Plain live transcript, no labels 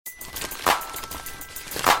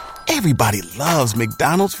Everybody loves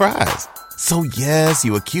McDonald's fries. So yes,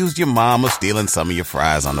 you accused your mom of stealing some of your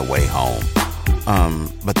fries on the way home.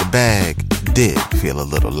 But the bag did feel a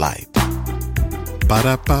little light.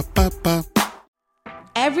 Ba-da-ba-ba-ba.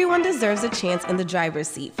 Everyone deserves a chance in the driver's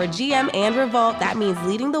seat. For GM and Revolt, that means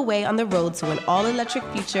leading the way on the road to an all-electric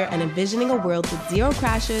future and envisioning a world with zero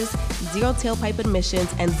crashes, zero tailpipe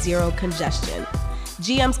emissions, and zero congestion.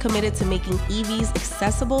 GM's committed to making EVs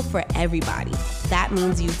accessible for everybody. That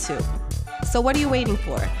means you too. So what are you waiting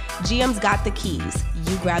for? GM's got the keys.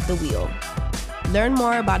 You grab the wheel. Learn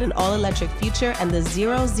more about an all-electric future and the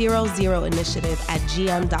 000 initiative at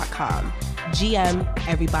gm.com. GM,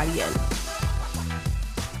 everybody in.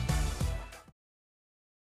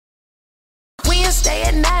 Wednesday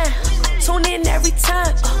at 9, tune in every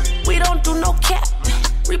time. We don't do no cap,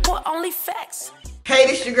 report only facts. Hey,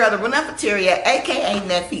 this is your girl, the Neffe, aka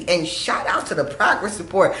Neffe, and shout out to the Progress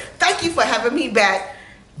Report. Thank you for having me back.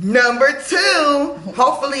 Number 2.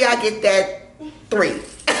 Hopefully I get that 3.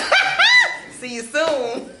 See you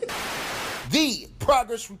soon. The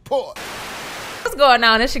Progress Report. What's going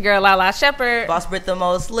on? It's your girl Lala Shepherd. Boss Brit the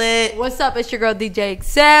most lit. What's up? It's your girl DJ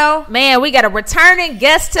Excel. Man, we got a returning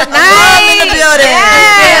guest tonight. I'm in the building.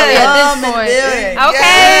 Yes. I'm in the building.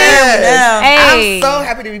 Okay. Yes. Hey. I'm so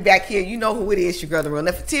happy to be back here. You know who it is, your girl, the real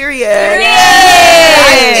Neffe.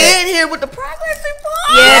 Yes. I'm in here with the Progress Report.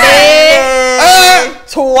 Yeah,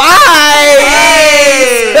 twice.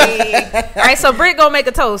 All right, so Britt gonna make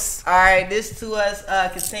a toast. All right, this to us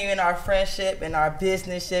continuing our friendship and our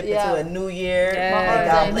business ship into a new year.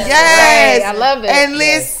 Yes. Yes. I love it. And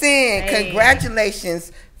listen,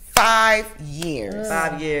 congratulations. 5 years.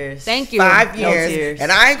 5 years. Thank you. 5 No years. tears.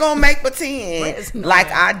 And I ain't gonna make pretend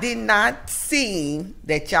like I did not see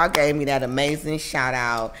that y'all gave me that amazing shout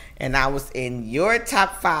out and I was in your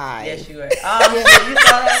top 5. Yes, you were. You saw that?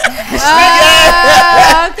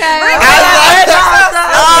 Okay.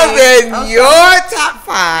 I was in your top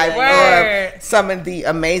 5 Word. of some of the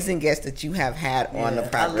amazing guests that you have had on the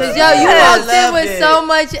Progress. Cause yo, you walked in loved with it. so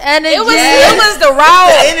much energy. It was the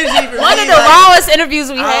rawest. Energy for One me, of the like, rawest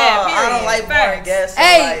interviews we had. I don't like boring guests. So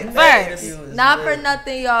Hey, like, that first. interview was Not good. for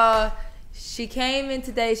nothing, y'all. She came in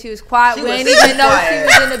today. She was quiet. She We was ain't even know quiet. she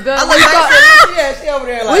was in the building. I she over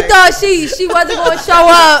there like. We thought she wasn't going to show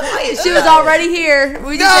up. She was already here.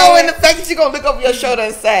 We just No, said- and the fact that you're gonna look over your shoulder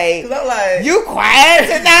and say, 'Cause I'm like, "You quiet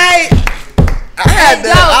tonight." I had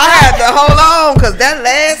to hold on because that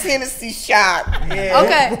last Hennessy shot. yeah.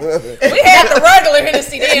 Okay. We had the regular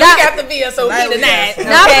Hennessy then. We Not- got the VSOP Tonight tonight. we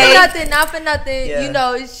Not Okay. for nothing. Yeah. You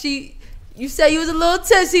know, you said you was a little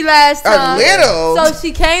tipsy last time. little. So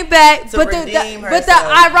she came back. To but redeem the herself.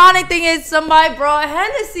 ironic thing is somebody brought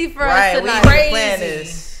Hennessy for Right, us we tonight. didn't plan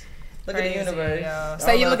this. Look at the Crazy, universe. y'all. I Say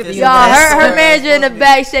don't you know look if at the this Y'all, is her best manager in the supposed to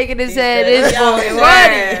back shaking his head. said- It's Y'all funny.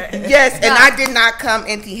 funny. Yes, and I did not come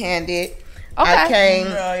empty-handed. I Okay. came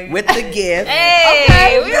No, with the gift Hey,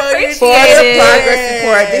 Okay. we for appreciate the it. Progress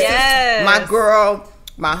Report. This Yes. is my girl,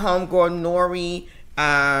 my homegirl Nori.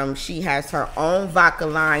 She has her own vodka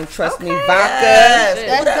line. Trust me, vodka. Yes.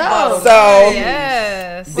 That's That dope. bottle. So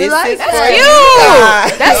Yes. this like is that. for That's you cute.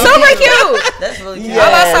 guys. That's super cute. That's really cute. Yeah.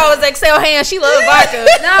 All I saw was Excel hand. She loves vodka.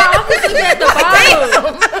 No, I'm just looking at the bottle.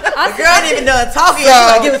 The girl didn't even done talking. So-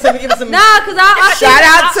 She's like, give it to me, give it to me. Nah, cause I Shout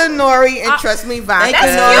out to Nori and Trust Me Vodka. Thank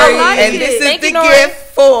you, Nori. And this is Thank the you, Nori. gift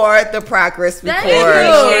for the Progress Thank Report. you.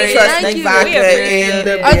 Trust Thank Me you. Vodka We appreciate in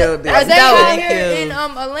the it. Are building. they dope. out Thank here you. in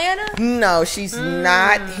Atlanta? No, she's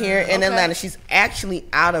not here in Okay. Atlanta. She's actually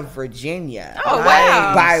out of Virginia. Oh,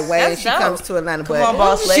 wow. By way, That's she dope. comes to Atlanta, Come but on,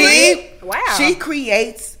 boss lady. Wow. she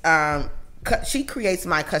creates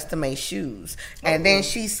my custom made shoes, and then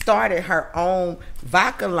she started her own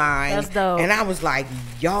vodka line. That's dope. And I was like,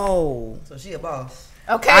 yo. So she a boss.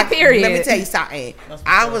 Okay, period. Let me tell you something.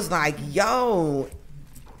 I was like, yo,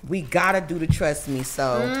 we gotta do the Trust Me.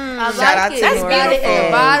 So I shout like out it. to That's Nori beautiful. And the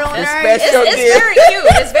and bottle the nice. special It's gift. very cute.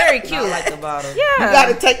 It's very I cute. like the bottle. You Yeah.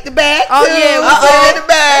 gotta take the bag. Oh, too. yeah, we Put it in the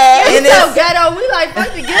bag. We And so it's- ghetto. We like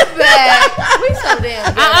fuck the gift bag. We so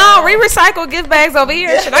damn ghetto. We recycle gift bags over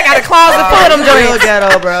here. Shit, I got a closet full of them Real joints.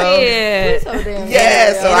 ghetto, bro. Yeah. We so damn Yeah,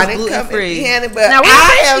 ghetto. so And I it's didn't come gluten-free. empty-handed, but Now, we I am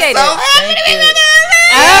appreciate so it. happy to be Thank with you.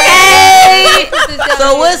 Okay.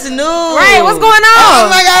 So what's new? Right, what's going Oh on?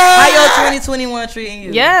 my God. How your 2021 treating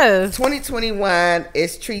you? Yes. 2021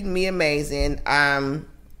 is treating me amazing. I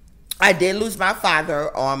did lose my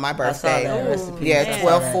father on my I saw birthday. that. Rest in peace. Yeah, I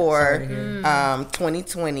saw that. 12/4, Sorry.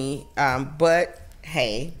 2020. But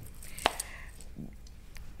hey,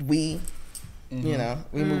 we, you know,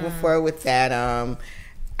 we moving forward with that.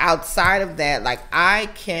 Outside of that, like I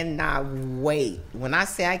cannot wait. When I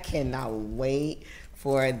say I cannot wait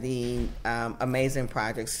for the amazing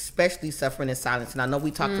projects, especially Suffering in Silence. And I know we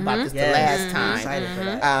talked about this the last time. Excited for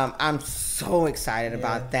that. I'm so excited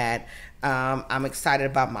about that. I'm excited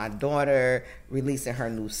about my daughter releasing her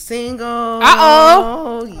new single.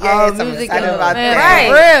 Yes, I'm excited about that.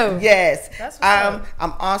 Right. Yes.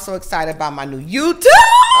 I'm also excited about my new YouTube.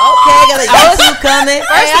 Okay, got a YouTube coming.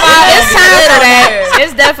 First of all, it's time for that.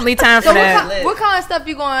 It's definitely time for that. What kind of stuff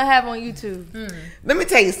you gonna have on YouTube? Let me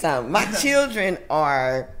tell you something. My children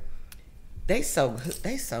are they so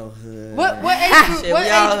hood. What age group? Shit, What we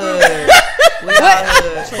all age group? hood. We all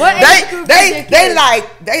hood. What age group?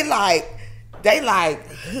 They like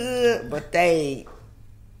hood, but they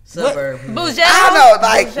Suburb. Bougette. I don't know.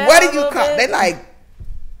 Like Bougette what do a you little call? bit? They like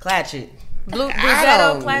Clatchet. I Bougette,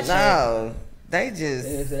 don't Clatchet. know. They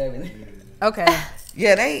just Okay.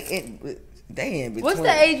 yeah. They in between. What's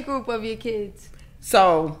the age group of your kids?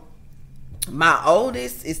 So my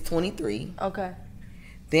oldest is 23. Okay.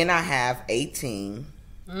 Then I have 18.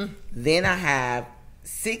 Then I have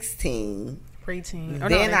 16. Preteen.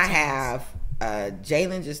 Then I have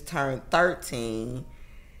Jalen just turned 13.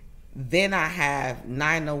 Then I have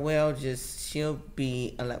Nine Noel she'll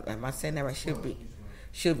be 11. Am I saying that right?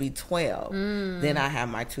 She'll be 12. Then I have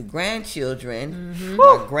my two grandchildren.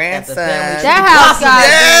 My grandson. That house got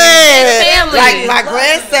Family. Like my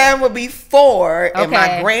grandson will be 4, and my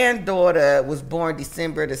Okay. granddaughter was born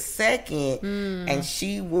December the 2nd, and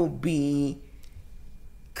she will be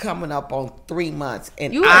coming up on 3 months.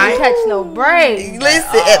 And You ain't catch no break.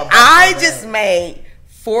 listen, and I just made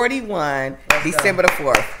 41 December the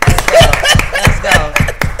 4th. Let's go.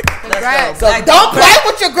 Congrats. So don't play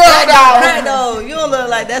with your girl, though. No, you don't look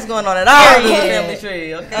like that's going on at all in the family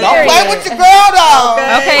tree. Okay. Don't play with your girl, though.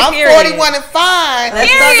 Okay, I'm period. 41 and fine. Period.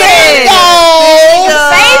 Say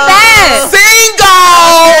that.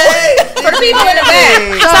 Single. For the people in the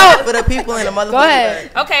back. For the people in the motherfucker. Go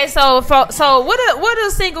ahead. Okay, so what do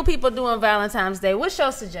single people do on Valentine's Day? What's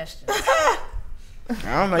your suggestion?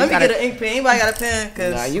 I don't know. Let me get an ink pen. Anybody got a pen?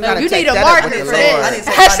 Cause you gotta you take need a that marker up with for the that. Lord. I need to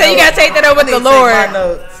take my So you notes. gotta take that up with I the need to take Lord. my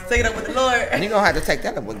notes. Take it up with the Lord. And you're gonna have to take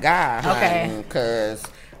that up with God. Okay. Because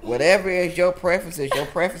whatever is your preference is your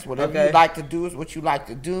preference. Whatever Okay. you like to do is what you like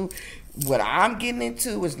to do. What I'm getting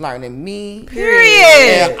into is learning me. Period.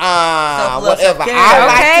 And, Self-love, whatever self-care. I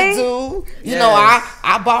like Okay. to do. You Yes. know,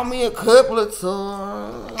 I bought me a couple of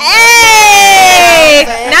toys. Hey,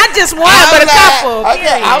 not just one, but a couple. Okay,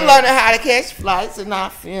 Period. I'm learning how to catch flights and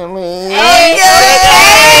not feeling. Okay.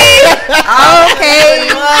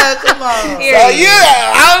 Come on. So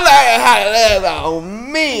I'm learning how to love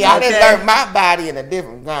on me. I didn't Okay. learn my body in a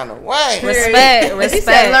different kind of way. Respect. She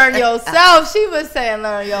said learn yourself. She was saying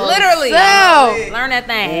learn yourself. Literally. Learn that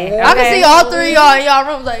thing. I can see all three of y'all in y'all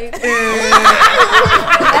room like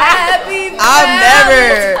happy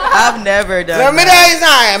I've never done Let me that. tell you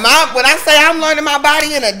something. When I say I'm learning my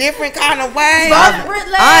body in a different kind of way,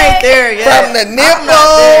 I ain't there yet. from the I'm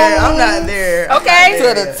not there. Okay.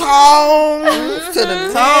 to the tones, to the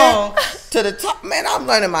tongue, to the top. Man, I'm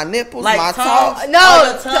learning my nipples, Like my tongue? toes. No.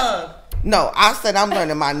 Oh, the tongue. No, I said I'm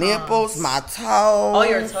learning my nipples, my toes. Oh,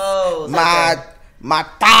 your toes. My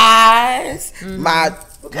thighs, my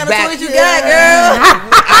What kind of back toys you here. got, girl?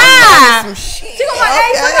 I'm learning some shit. She gonna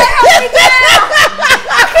hey, somebody help me down.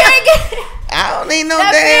 I can't get I don't need no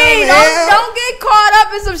that damn mean, help. don't get caught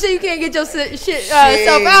up in some shit you can't get your self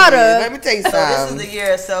out Let of. me tell you So this is something. the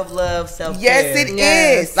year of self-love, self-care. Yes, it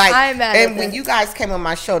Yes. is. Like, I ain't mad and at when that. you guys came on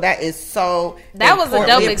my show, that is so. That was a important.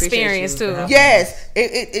 double We appreciate experience you. too. Yes,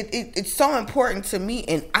 it's so important to me,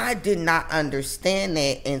 and I did not understand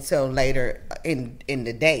that until later in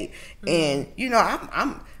the day. And you know,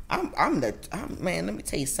 I'm man. Let me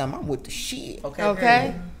tell you something. I'm with the shit.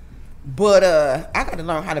 Okay. But I got to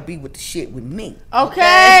learn how to be with the shit with me.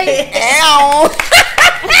 Okay. Ow.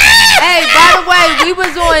 Hey, by the way, we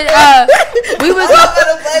was on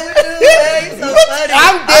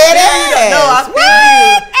I'm dead ass. No, I feel you.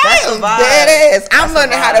 That's I'm a vibe. dead ass. I'm That's a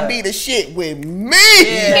learning how to vibe. be the shit with me.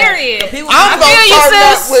 Period. I'm feel you, gonna turn sis.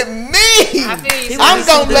 up with me. I feel you, I'm sis.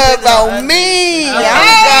 gonna love on me.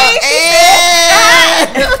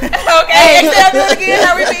 Okay. Say that again. I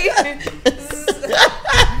repeat.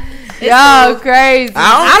 y'all crazy. I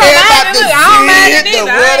don't care about the I don't mind it shit or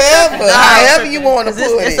either. whatever. However you want to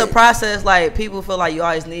put It's a it. process. Like people feel like you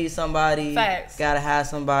always need somebody. Facts. Gotta have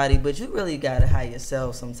somebody, but you really gotta have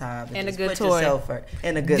yourself sometimes. And a just good put toy. yourself first.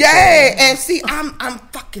 And a good Yeah, toy. and see, I'm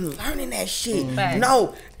fucking learning that shit. Facts.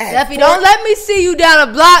 No, Steffi, don't let me see you down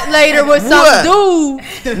a block later with some What? dude.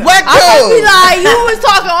 What I'm gonna be dude? like, you was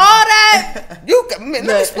talking all that. Man,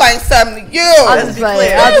 let me explain something to you. I'm just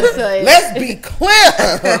playing. I'm just saying. Let's be clear.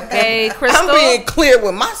 Okay, Crystal. I'm being clear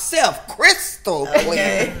with myself, Crystal. crystal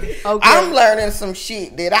clear. I'm learning some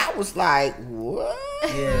shit that I was like, what?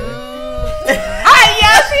 Yeah,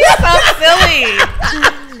 she's so silly.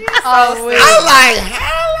 I'm like,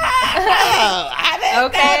 hello. I didn't know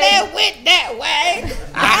that went that way.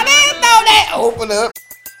 I didn't know that opened up.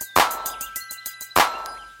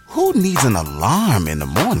 Who needs an alarm in the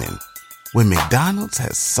morning when McDonald's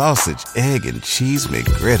has sausage, egg, and cheese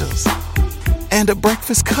McGriddles and a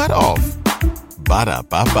breakfast cutoff?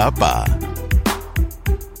 Ba-da-ba-ba-ba.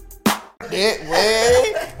 That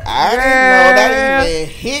way, I didn't know that even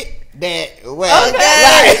hit that way.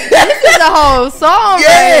 Okay. This is a whole song.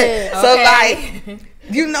 Yeah. So like,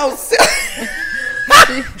 you know,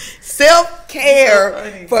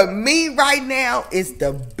 self-care for me right now is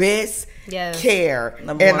the best care.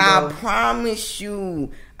 And I promise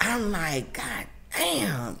you, I'm like, God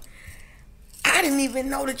damn, I didn't even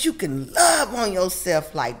know that you can love on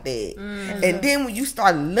yourself like that. Mm-hmm. And then when you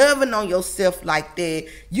start loving on yourself like that,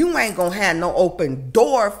 you ain't gonna have no open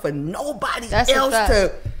door for nobody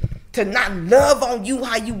else to not love on you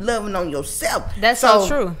how you loving on yourself. That's so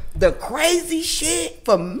true. The crazy shit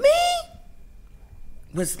for me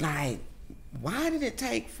was like, why did it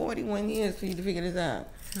take 41 years for you to figure this out?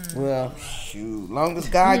 Well, shoot, long as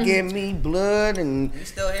God gave me blood and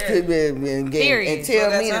still here. And tell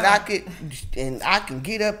me that I can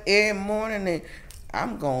get up every morning and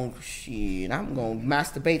I'm gonna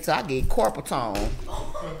masturbate till I get corporal tone. We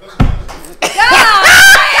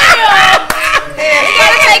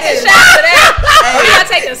gotta take a shot for that. We gotta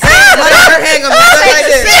take a sip. Hang on, like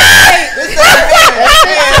this. Like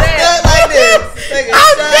this. Take a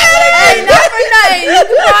shot like this. Hey, not for nothing. You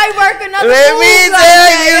can probably work another Let me move tell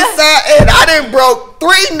like you something. And I done broke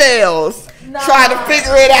 3 nails trying to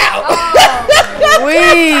figure it out.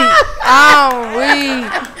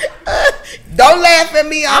 Don't laugh at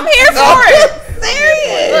me. I'm here for it.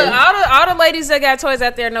 Serious. Look, all the ladies that got toys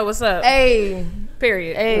out there know what's up. Hey.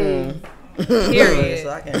 Period. Hey. Period. So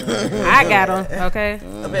I got them. Okay.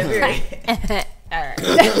 Period. All right.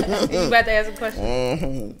 You about to ask a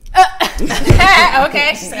question?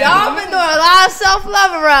 Okay. Y'all been doing a lot of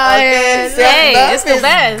self-love around here. Hey, it's the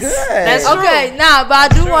best. Good. That's true. Okay, but I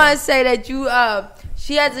do want to say that you,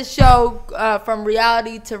 she has a show from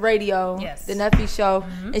reality to radio, the Neffe show,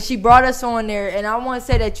 and she brought us on there. And I want to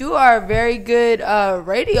say that you are a very good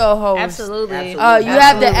radio host. Absolutely. You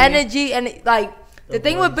have the energy and like the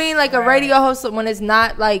thing with being like a radio host when it's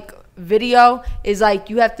not like video is like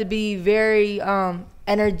you have to be very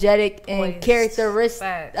energetic and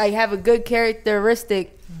characteristic. Like have a good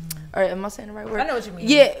characteristic. Or am I saying the right word? I know what you mean.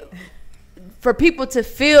 Yeah. For people to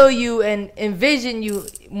feel you and envision you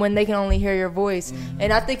when they can only hear your voice.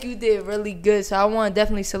 And I think you did really good. So I want to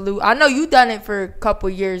definitely salute. I know you done it for a couple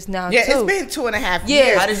years now, too. Yeah, it's been 2.5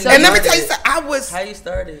 years. How did you and let me tell you something. How you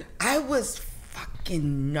started? I was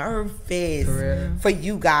fucking nervous for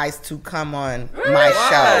you guys to come on my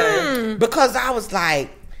show. Because I was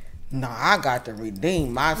like, no, I got to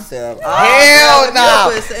redeem myself. Hell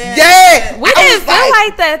no. Yeah. We didn't feel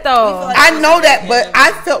like that, though. I know that, but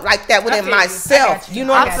I felt like that within myself. You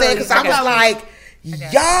know what I'm saying? Because I was like,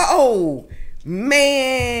 yo,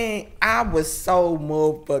 man, I was so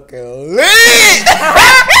motherfucking lit.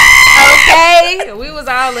 Okay. We was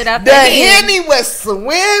all lit out there. The Henny was swimming.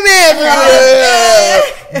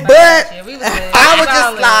 But I was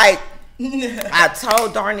just like, I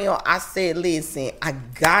told Darnell, I said, listen, I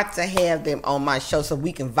got to have them on my show so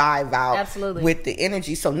we can vibe out with the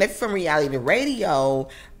energy. So Neffe from reality to radio,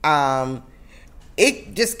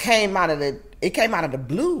 it just came out of the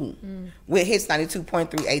blue with Hits 92.3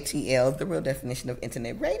 ATL, the real definition of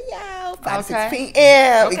internet radio, 5 to 6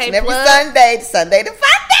 p.m. each and every Sunday to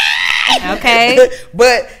Friday. Okay.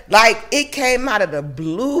 But like it came out of the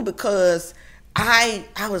blue because I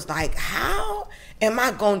was like, how am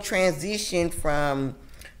I gonna transition from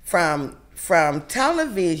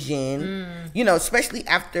television? You know, especially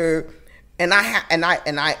after, and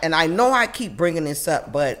I know I keep bringing this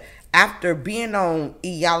up, but after being on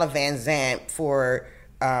Iyanla Vanzant for,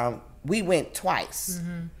 we went twice,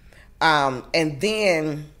 and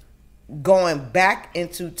then going back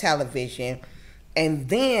into television, and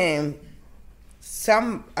then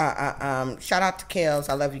some. Shout out to Kels,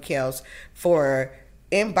 I love you, Kels, for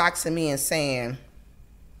inboxing me and saying,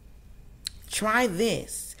 try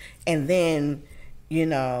this. And then, you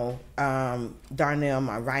know, Darnell,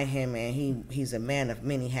 my right hand man, he's a man of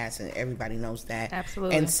many hats and everybody knows that.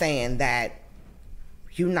 Absolutely. And saying that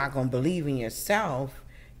you're not going to believe in yourself,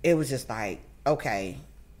 it was just like, okay,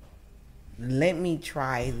 let me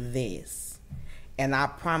try this. And I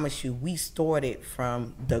promise you, we started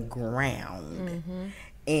from the ground.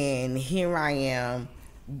 And here I am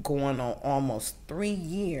going on almost 3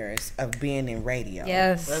 years of being in radio.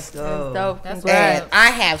 Yes. Let's go. That's dope. That's Congrats. And I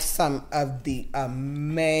have some of the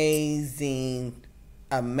amazing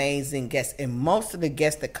guests. And most of the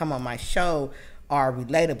guests that come on my show are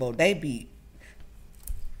relatable.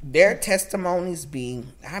 Their testimonies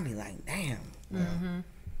I be like, damn, bro,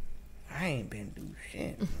 I ain't been through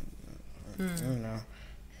shit. You know,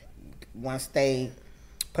 once they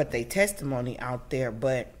put their testimony out there,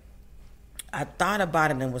 but I thought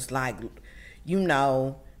about it and was like, you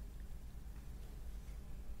know,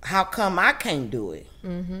 how come I can't do it?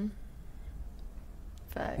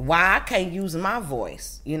 Why I can't use my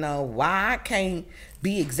voice? You know, why I can't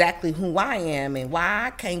be exactly who I am, and why I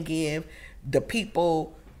can't give the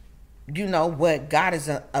people, you know, what God is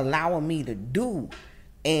allowing me to do,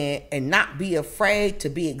 and not be afraid to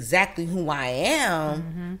be exactly who I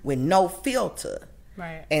am with no filter.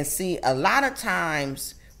 Right. And see, a lot of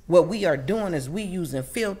times what we are doing is we using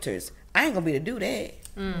filters. I ain't gonna be able to do that.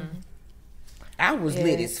 I was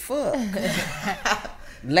lit as fuck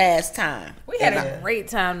last time. We had a great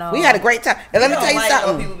time though. We had a great time. And let me tell you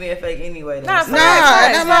something. People being fake anyway. Nah, that's what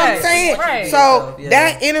I'm saying. Right. So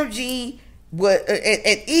that energy would,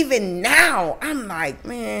 and even now, I'm like,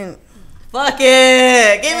 man, fuck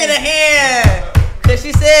it. Give me the hand. Cause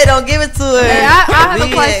she said don't give it to her. Hey, I have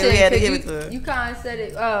a question. We had to give it to her. You kind of said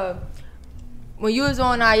it. When you was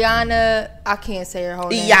on Iyanla, I can't say her whole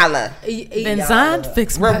name. Iyanla Vanzant,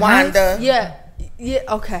 fix my Rwanda. Yeah.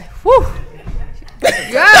 Okay. Whew.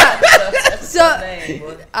 Yeah. So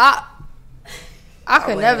I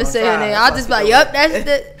could never say her name. I'll just be like, yup, that's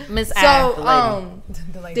the Miss. So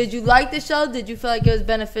did you like the show? Did you feel like it was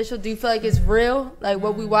beneficial? Do you feel like it's real? Like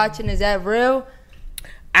what we watching, is that real?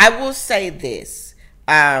 I will say this.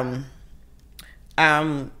 Being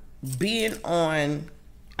on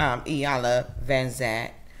Iyanla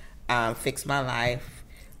Vanzant, Fix My Life,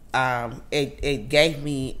 it gave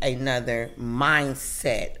me another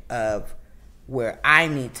mindset of where I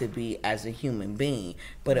need to be as a human being.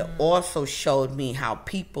 But it also showed me how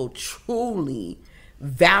people truly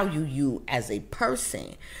value you as a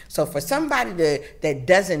person. So for somebody that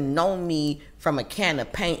doesn't know me from a can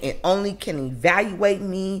of paint and only can evaluate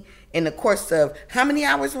me in the course of how many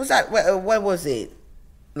hours was I? What was it?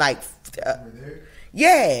 Like,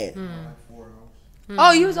 yeah. Like 4 hours.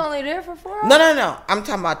 Oh, you was only there for 4 hours? No. I'm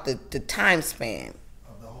talking about the time span.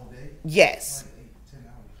 Of the whole day? Yes. Like 8 to 10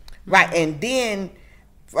 hours. Right, and then,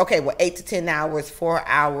 8 to 10 hours, 4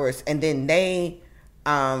 hours, and then they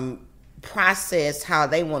process how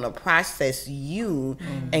they want to process you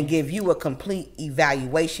and give you a complete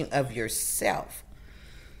evaluation of yourself.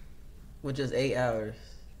 With just 8 hours.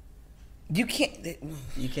 You can't.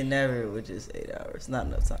 You can never with just 8 hours. Not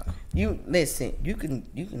enough time. You listen. You can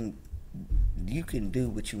do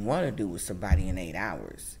what you want to do with somebody in 8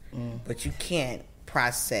 hours, but you can't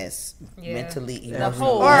process mentally, emotionally,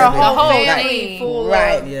 or a whole family full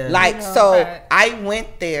right? Of, yeah. Like, you know, so right. I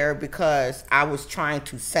went there because I was trying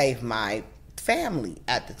to save my family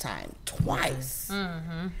at the time twice,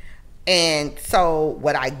 and so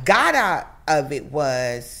what I got out of it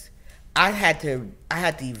was I had to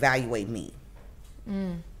evaluate me,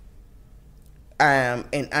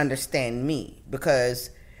 and understand me,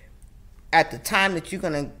 because at the time that you're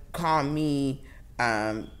gonna call me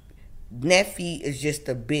Neffe is just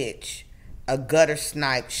a bitch, a gutter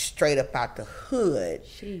snipe straight up out the hood.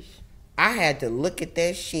 Sheesh. I had to look at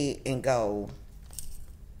that shit and go,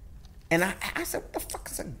 and I said, what the fuck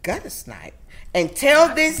is a gutter snipe? And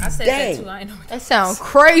till this day, that too. I know That sounds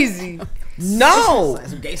crazy. no,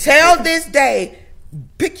 till this day,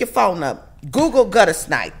 pick your phone up, Google gutter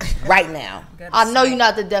snipe right now. I know you're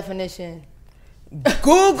not the definition.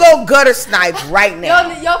 Google gutter snipe right now.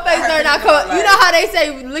 Your face better not come. You know how they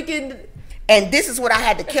say looking. And this is what I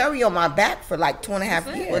had to carry on my back for like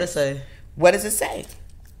 2.5 years. What it say? What does it say?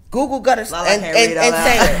 Google gutter Lala and can't read out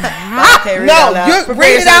say it. Lala can't read out loud. You Prepare read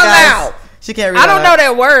it yourself, out guys. loud. She can't read I don't know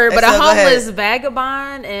that word, but a Excel, go ahead. homeless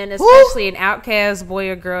vagabond and especially an outcast boy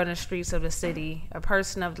or girl in the streets of the city, a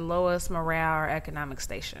person of the lowest morale or economic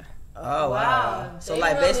station. Oh, wow. So,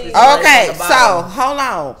 like, basically. Okay, so hold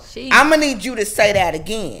on. Jeez. I'm gonna need you to say that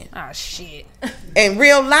again Oh shit! in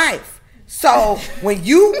real life. So when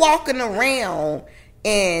you walking around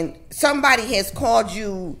and somebody has called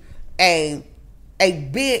you a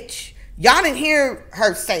bitch, y'all didn't hear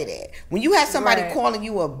her say that. When you have somebody Right. calling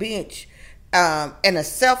you a bitch, and a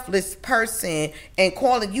selfless person, and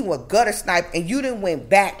calling you a gutter snipe, and you done went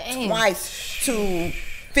back twice to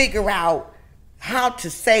figure out how to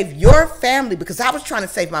save your family, because I was trying to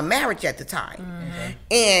save my marriage at the time,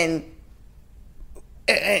 and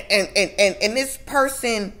this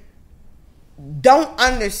person don't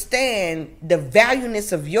understand the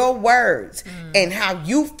valueness of your words and how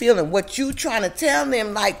you feel and what you trying to tell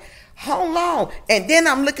them. Like, hold on. And then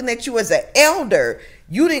I'm looking at you as an elder.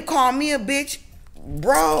 You didn't call me a bitch,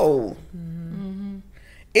 bro.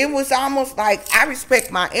 It was almost like I respect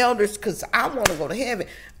my elders because I want to go to heaven.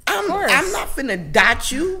 I'm not finna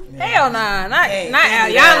dot you. Hell nah, not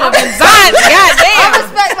Iyanla Vanzant. Goddamn. I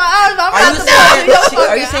respect my elders.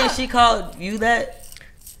 Are you saying she called you that?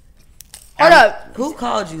 Hold up. Who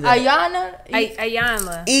called you that?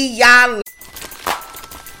 Iyanla. Iyanla.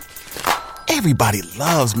 Everybody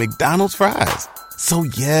loves McDonald's fries. So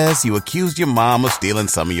yes, you accused your mom of stealing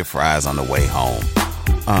some of your fries on the way home.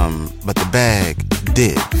 But the bag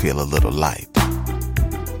did feel a little light.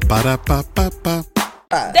 Ba-da-ba-ba-ba.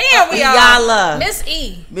 Damn, we Iyanla. Miss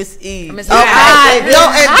E. Miss E. Miss Okay. I.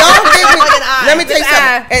 No, and don't get me. Let me tell you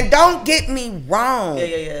something. And don't get me wrong.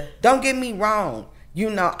 Yeah. Don't get me wrong. You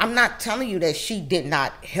know, I'm not telling you that she did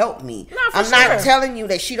not help me. I'm not telling you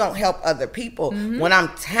that she don't help other people. What I'm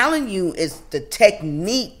telling you is the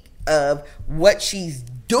technique of what she's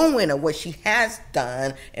doing or what she has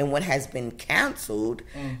done and what has been canceled.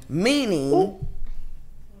 Meaning,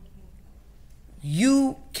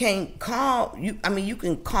 you can't call you. I mean, you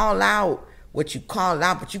can call out what you call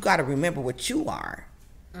out, but you got to remember what you are.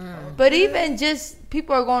 But even just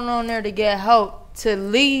people are going on there to get help, to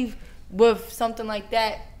leave with something like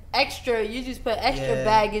that extra, you just put extra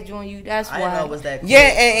baggage on you. That's why. I know it was that quick. Yeah,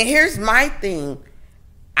 and here's my thing.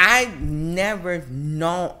 I've never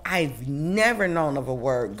known of a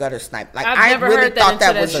word gutter snipe. Like, I never really heard that thought into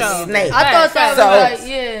that the was show. a snake. I thought that So, was like,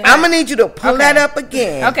 yeah. I'm gonna need you to pull that up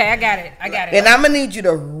again. Okay, I got it. And I'm gonna need you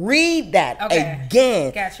to read that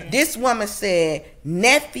again. Gotcha. This woman said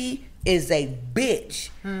Neffe is a bitch,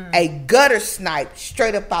 a gutter snipe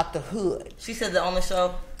straight up out the hood. She said that on the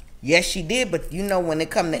show. Yes, she did, but you know when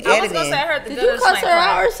it come to editing. I was gonna say I heard the Did gutter you cuss snipe her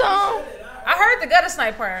out part. or something? I heard the gutter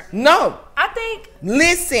snipe part. No, I think.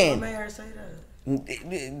 listen. What made her say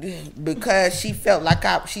that? Because she felt like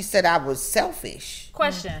she said I was selfish.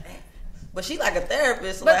 Question. But she like a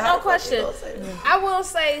therapist. So But like, how no the fuck you question. gonna say that? I will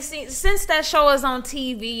say, since that show is on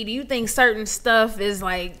TV, do you think certain stuff is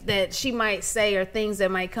like that she might say or things that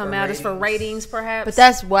might come out is for ratings, perhaps? But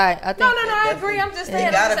that's why I think. No, I agree. I'm just saying.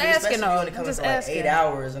 I'm Gotta just be, asking especially though. when it I'm comes just to like asking. 8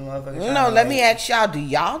 hours and motherfuckers. No, let me ask y'all. Do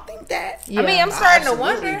y'all think that? Yeah. I mean, I'm starting to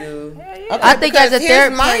absolutely wonder. do. Yeah. Okay, I think as a because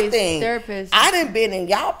here's my therapist, thing. I done been in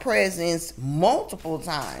y'all presence multiple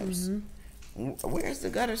times. Where's the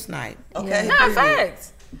gutter snipe? Okay. No,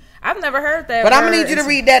 facts. I've never heard that. But I'm gonna word. need you to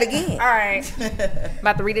read that again. All right.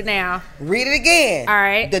 About to read it now. Read it again. All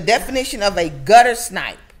right. The definition of a gutter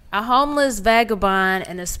snipe. A homeless vagabond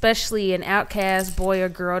and especially an outcast boy or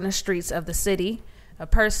girl in the streets of the city. A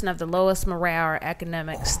person of the lowest morale or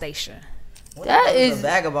economic station. That is a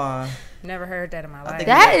vagabond. Never heard that in my life.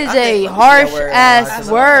 That is a harsh ass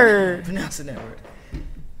word. Pronouncing that word.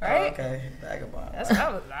 Right? Oh, okay, vagabond.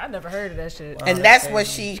 I never heard of that shit. And that's what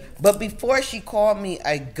but before she called me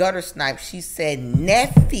a gutter snipe, she said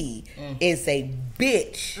Neffe is a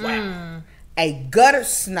bitch. Wow. A gutter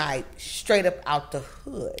snipe straight up out the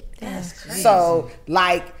hood. That's crazy. So,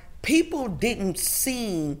 like, people didn't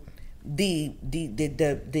see they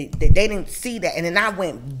didn't see that. And then I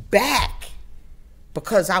went back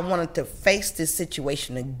because I wanted to face this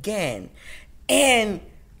situation again. And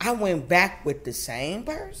I went back with the same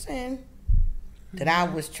person that I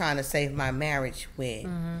was trying to save my marriage with.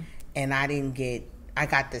 And I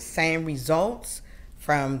got the same results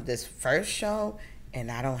from this first show,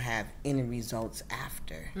 and I don't have any results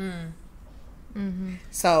after.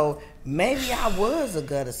 So maybe I was a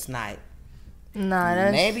gutter snipe. Nah,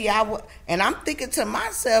 that's... Maybe I would. And I'm thinking to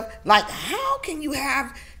myself, like, how can you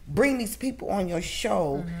bring these people on your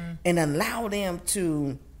show and allow them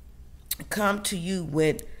to come to you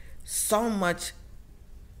with so much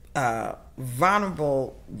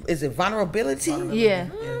vulnerability? Yeah.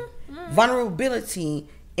 Vulnerability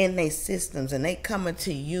in their systems, and they coming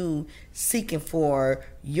to you seeking for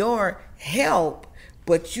your help,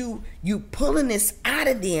 but you pulling this out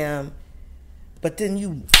of them, but then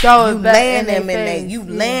you land them in you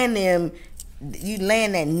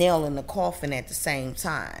land that nail in the coffin at the same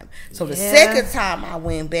time. So the second time I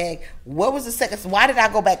went back, what was the second? Why did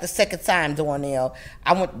I go back the second time, Darnell?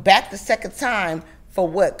 I went back the second time for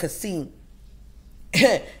what? Because see,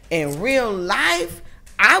 in real life,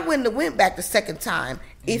 I wouldn't have went back the second time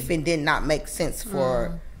if it did not make sense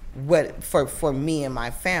for me and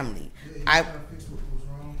my family. I fixed what was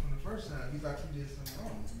wrong from the first time. You thought you did something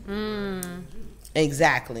wrong.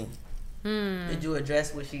 Exactly. Did you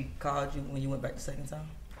address what she called you when you went back the second time?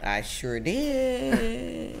 I sure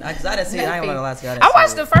did. Because I didn't see it. I ain't gonna lie to you. I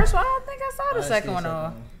watched the first one. I don't think I saw the second one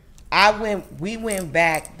though. We went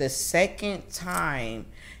back the second time,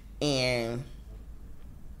 and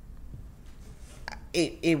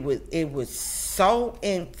it was so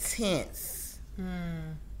intense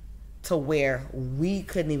to where we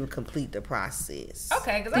couldn't even complete the process.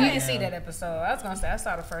 Okay, because I didn't see that episode. I was gonna say I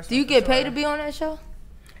saw the first one. Do you get paid to be on that show?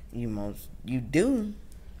 You do.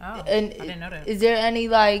 Oh, and I didn't know that. Is there any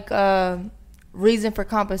like reason for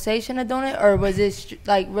compensation of doing it, or was it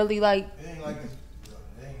like really like? It ain't like it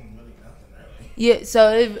ain't really nothing really. Yeah,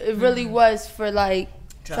 so it really was for like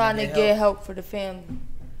trying to get help for the family.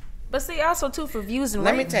 But see, also too for views and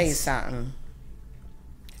Let ratings. me tell you something.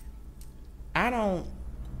 I don't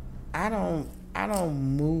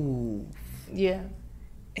move. Yeah.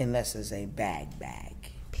 Unless it's a bag.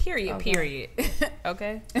 Period.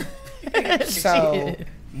 Okay. So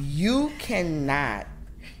you cannot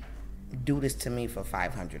do this to me for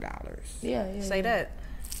 $500. Yeah. Say that.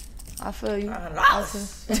 I feel you. No,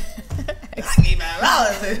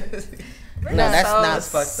 that's not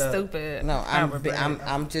fucked up. Stupid. No, I'm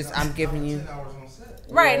giving you.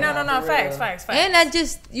 Right. No. Facts. And that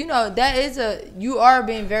just, that is you are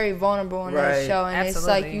being very vulnerable on that show, and Absolutely. it's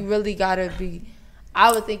like you really gotta be.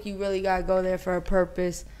 I would think you really gotta go there for a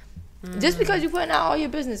purpose. Just because you're putting out all your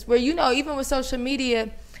business, where even with social media,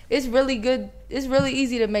 it's really good. It's really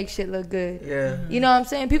easy to make shit look good. Yeah. You know what I'm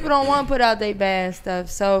saying? People don't want to put out their bad stuff,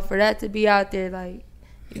 so for that to be out there, like,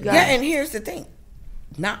 you got. Yeah, and here's the thing.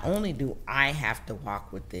 Not only do I have to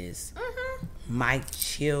walk with this, my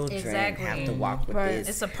children have to walk with this.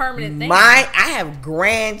 It's a permanent thing. I have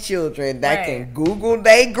grandchildren that can Google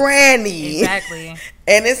their granny. Exactly.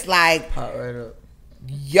 And it's like, pop right up.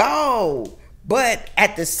 Yo, but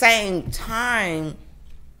at the same time,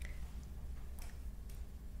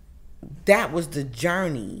 that was the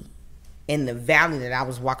journey and the valley that I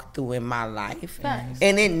was walking through in my life. Thanks.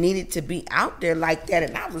 And it needed to be out there like that.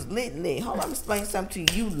 And I was lit. Hold on, I'm explaining something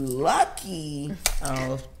to you. Lucky.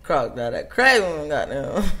 Oh, Croc got that crazy woman got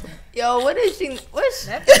them. Yo, what is she? What's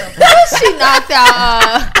she knocked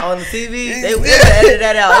out? On the TV, they would edit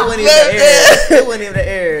that out. It wasn't even the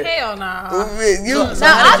air. Hell no. So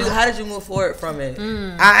how did you move forward from it?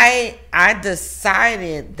 I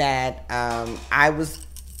decided that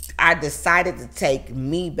I decided to take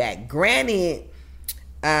me back. Granted,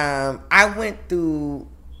 I went through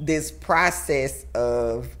this process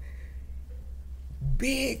of,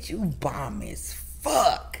 bitch, you bomb as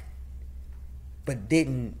fuck, but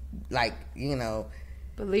didn't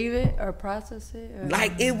believe it or process it. Or?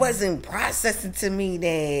 Like it wasn't processing to me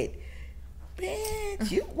that,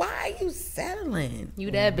 bitch, why are you settling?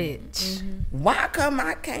 You that bitch. Why come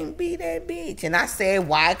I can't be that bitch? And I said,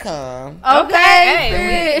 why come? Okay.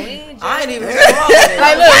 Hey, I ain't even heard wrong with it.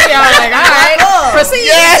 Like, look, y'all like, all right,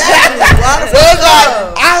 proceed.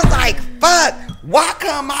 I was like, fuck, why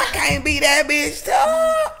come I can't be that bitch too?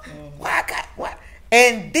 Why?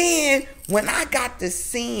 And then when I got to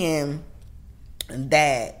seeing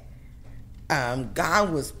that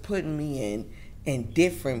God was putting me in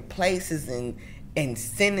different places and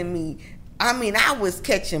sending me, I was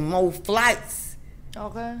catching more flights.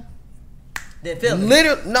 Okay.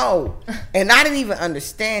 No. And I didn't even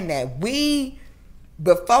understand that.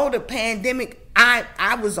 Before the pandemic,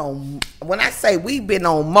 I was on, when I say we've been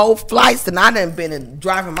on more flights than I done been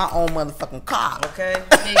driving my own motherfucking car. Okay.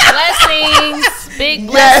 Big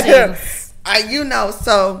blessings.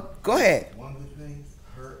 So go ahead. One good thing,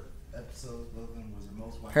 her episodes was the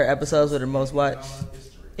most watched. Her episodes were the most watched.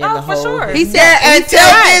 For sure. He said until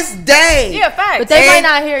this day. Yeah, facts. But they might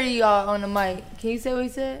not hear y'all on the mic. Can you say what he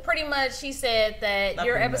said? Pretty much, he said that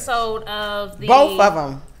your episode of the both of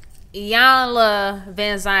them, Iyanla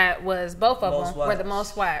Vanzant was both of them were the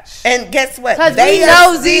most watched. And guess what? Because we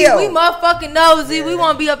nosy. We motherfucking nosy. Yeah. We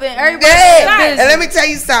want to be up in everybody's business. And let me tell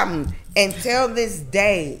you something. Until this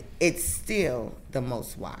day, it's still the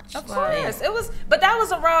most watched. Of course, it was, but that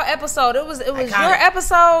was a raw episode. It was your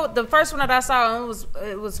episode. The first one that I saw, and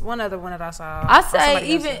it was one other one that I saw. I say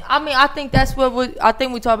even. I mean, I think that's what we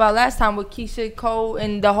talked about last time with Keyshia Cole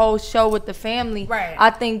and the whole show with the family. Right. I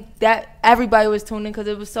think that everybody was tuning in because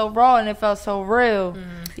it was so raw and it felt so real.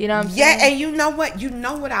 You know what I'm saying? Yeah, and you know what? You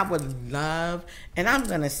know what I would love, and I'm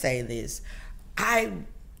gonna say this.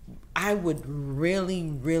 I would really,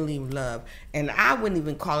 really love, and I wouldn't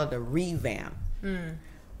even call it a revamp.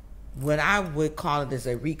 What I would call it is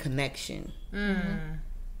a reconnection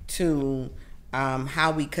to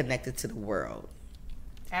how we connected to the world.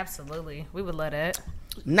 Absolutely, we would love that.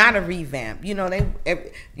 Not a revamp.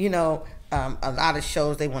 a lot of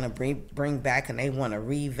shows they want to bring back, and they want to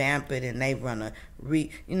revamp it, and they want to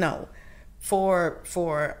for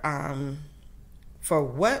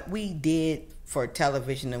what we did for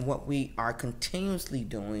television and what we are continuously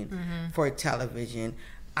doing for television,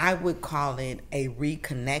 I would call it a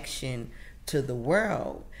reconnection to the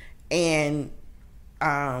world. And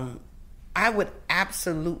I would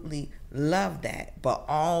absolutely love that. But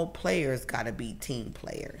all players got to be team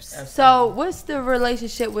players. So what's the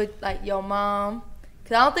relationship with like your mom?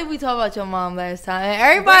 Because I don't think we talked about your mom last time. And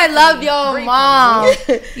everybody loved your mom.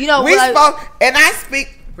 You know, we spoke, and I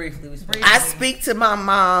speak. Briefly. I speak to my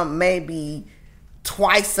mom maybe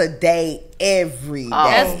twice a day, every day.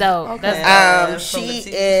 That's dope. Okay. That's dope. She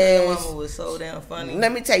is. Mama was so damn funny.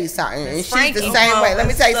 Let me tell you something. And she's Frankie. the same way. Let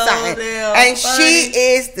me tell you So something. damn And funny. she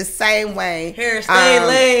is the same way. Hair stay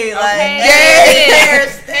laid. Like, yeah.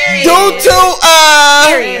 Due to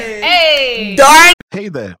Hey. dark. Hey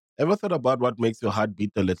there, ever thought about what makes your heart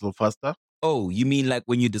beat a little faster? Oh, you mean like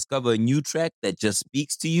when you discover a new track that just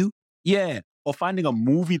speaks to you? Yeah, or finding a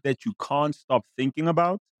movie that you can't stop thinking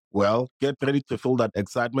about? Well, get ready to feel that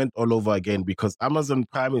excitement all over again because Amazon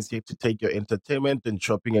Prime is here to take your entertainment and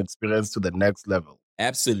shopping experience to the next level.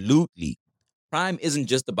 Absolutely. Prime isn't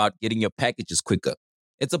just about getting your packages quicker.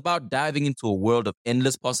 It's about diving into a world of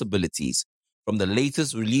endless possibilities, from the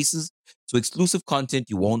latest releases to exclusive content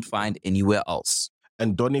you won't find anywhere else.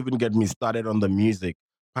 And don't even get me started on the music.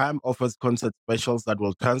 Prime offers concert specials that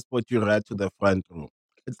will transport you right to the front row.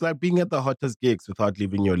 It's like being at the hottest gigs without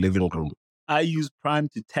leaving your living room. I use Prime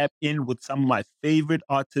to tap in with some of my favorite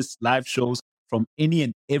artists' live shows from any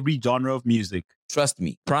and every genre of music. Trust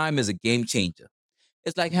me, Prime is a game changer.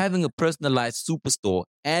 It's like having a personalized superstore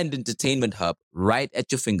and entertainment hub right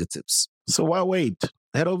at your fingertips. So why wait?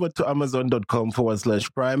 Head over to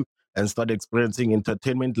amazon.com/Prime and start experiencing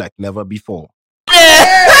entertainment like never before.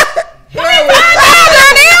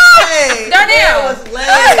 Darnell,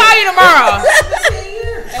 I'll call you tomorrow.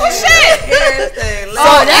 Oh shit!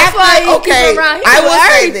 Oh, that's why you keep around here I will with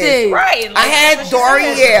say everything. this. Right. I had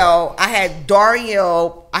Doriel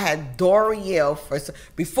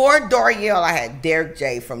before Doriel. I had Derek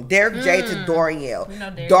J. From Derek J to Doriel.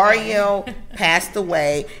 Doriel passed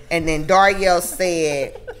away, and then Doriel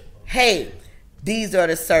said, "Hey, these are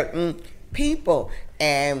the certain people,"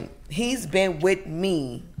 and he's been with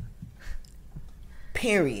me.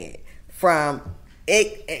 Period. From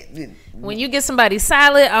it. When you get somebody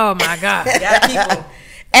silent, oh my god. Gotta keep them.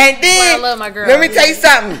 And then I love my girl. let me tell you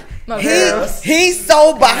something. girls. He's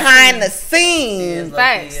so behind the scenes.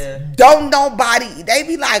 Facts. Don't nobody. They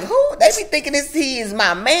be like, who? They be thinking he is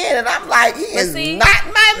my man, and I'm like, he is see, not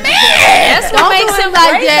my man. That's what makes him like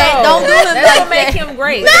great. that. Though. Don't do him That's like what makes that. him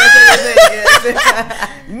great.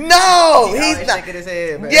 No, he's not. Shaking his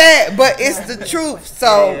head, man. Yeah, but it's the truth.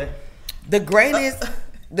 So Yeah. the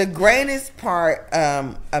greatest part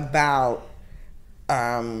about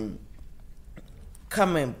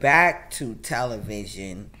coming back to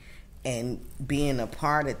television and being a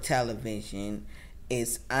part of television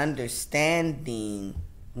is understanding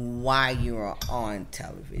why you are on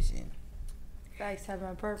television. Facts have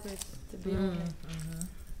my purpose to be on it.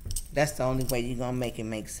 That's the only way you're gonna make it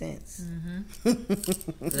make sense.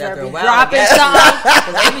 After a while, Dropping songs.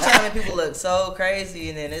 because they be trying to make people look so crazy,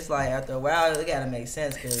 and then it's like after a while, it gotta make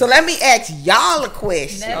sense. So let me ask y'all a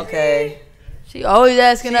question. Okay. She always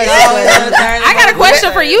asking us. I got a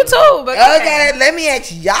question for you too. But Okay, let me ask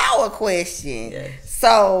y'all a question. Yes.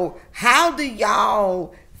 So, how do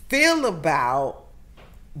y'all feel about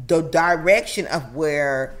the direction of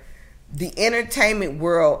where the entertainment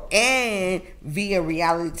world and via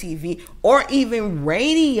reality TV or even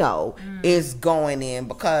radio is going in?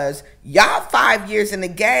 Because y'all 5 years in the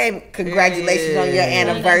game, congratulations on your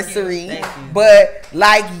anniversary. Thank you. But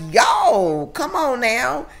like, yo, come on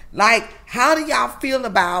now. Like, how do y'all feel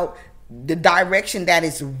about the direction that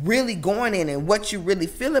it's really going in and what you really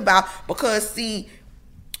feel about? Because see,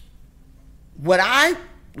 what I've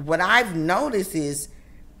noticed is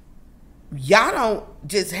y'all don't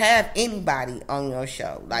just have anybody on your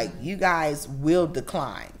show. Like, you guys will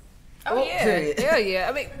decline. Oh yeah, Period. hell yeah.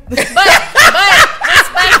 I mean, but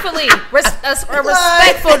respectfully, a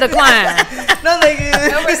respectful decline. No,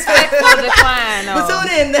 nigga. A respectful decline. But No.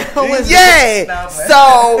 tune in now. Yeah.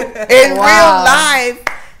 So in real life,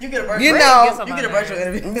 You get a virtual. you know, you get a virtual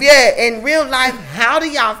interview. yeah, in real life, how do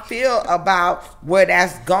y'all feel about where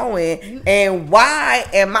that's going, and why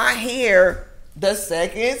am I here the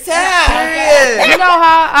second time? You know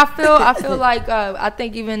how I feel? I feel like I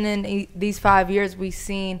think even in these 5 years we've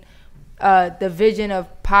seen the vision of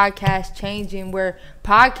podcast changing, where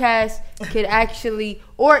podcasts could actually,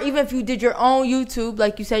 or even if you did your own YouTube,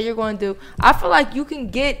 like you said you're going to do, I feel like you can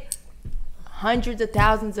get hundreds of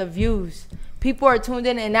thousands of views. People are tuned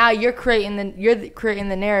in, and now you're creating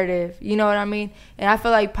the narrative. You know what I mean? And I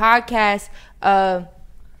feel like podcasts. I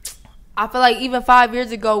feel like even 5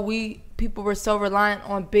 years ago, people were so reliant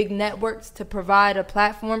on big networks to provide a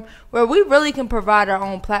platform, where we really can provide our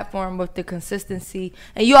own platform with the consistency.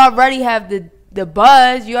 And you already have the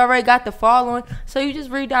buzz, you already got the following, so you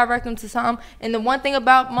just redirect them to something. And the one thing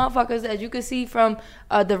about motherfuckers, as you can see from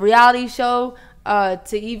the reality show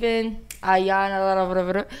to even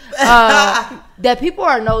Iyanla, that people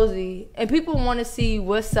are nosy and people want to see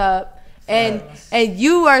what's up. And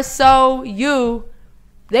you are so you.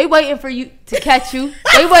 They waiting for you to catch you.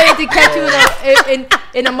 They waiting to catch you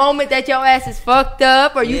in a moment that your ass is fucked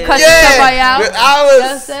up or you cussing somebody out.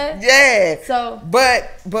 So, but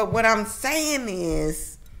what I'm saying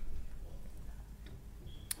is,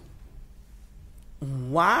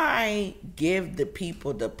 why give the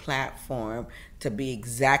people the platform to be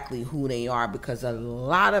exactly who they are? Because a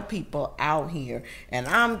lot of people out here, and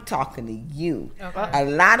I'm talking to you, a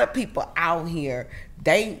lot of people out here,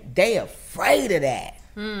 they afraid of that.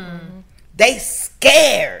 They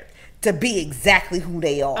scared to be exactly who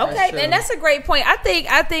they are. Okay, and that's a great point. I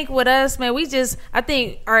think with us, man, I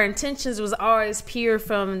think our intentions was always pure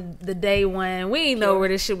from the day one. We didn't know where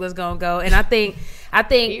this shit was gonna go, and I think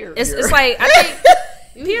it's like I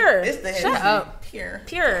think pure. It's the Shut up. Pure.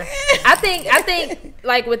 I think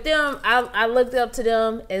like with them, I looked up to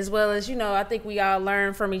them as well as, I think we all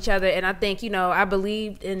learned from each other, and I think, I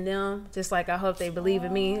believed in them just like I hope they believe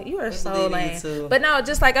in me. You are so lame. But no,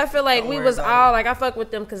 just like I feel like we was all like, I fuck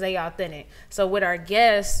with them because they authentic. So with our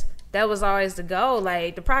guests, that was always the goal.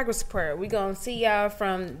 Like the progress report, we gonna see y'all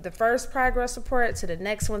from the first progress report to the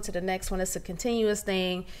next one to the next one. It's a continuous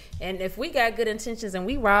thing, and if we got good intentions and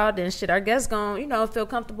we raw, then shit, our guests gonna feel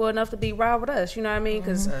comfortable enough to be raw with us. You know what I mean?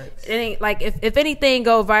 Because it ain't like if anything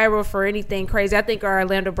go viral for anything crazy. I think our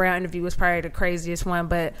Orlando Brown interview was probably the craziest one,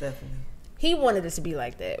 but definitely he wanted us to be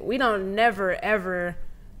like that. We don't never ever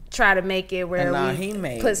try to make it where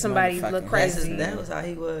we put somebody look crazy. That was how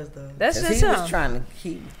he was though. That's just him. Was trying to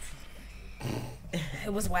keep.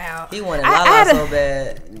 It was wild. He wanted Lala so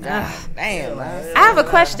bad. Damn. I have a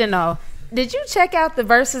question though. Did you check out the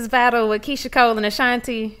Verzuz battle with Keyshia Cole and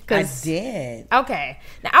Ashanti? I did. Okay.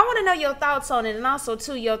 Now I want to know your thoughts on it, and also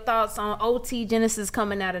too your thoughts on OT Genasis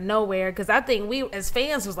coming out of nowhere, because I think we as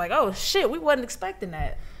fans was like, oh shit, we wasn't expecting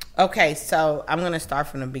that. Okay, so I'm gonna start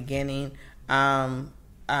from the beginning.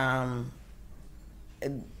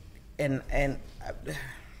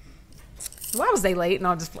 Why was they late? No,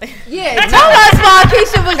 I'm just playing. Yeah, tell us why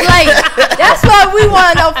Keyshia was late. That's what we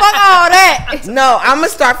want to know. Fuck all that. No, I'm gonna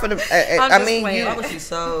start from the. Why was she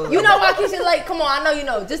so? You know why Keyshia late? Come on, I know you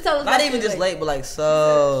know. Just tell us. Not even just late, but like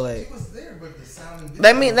so late. She was there, but the sound.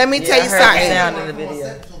 Let me tell you something. Sound in the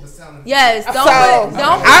video. Yes, don't.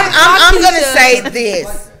 I'm gonna say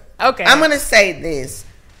this. Okay. I'm gonna say this.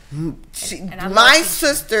 My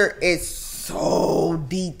sister is so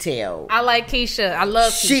detailed. I like Keyshia. I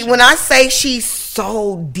love Keyshia. When I say she's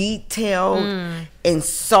so detailed and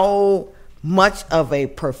so much of a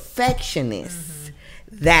perfectionist,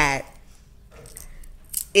 that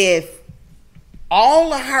if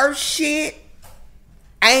all of her shit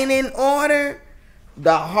ain't in order,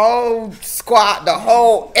 the whole squad, the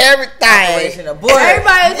whole everything. Everybody,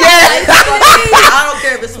 I don't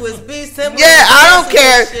care if it's Swiss Beats. I don't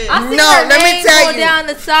care. Let me tell you. Down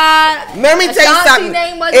the side. Let me tell you something.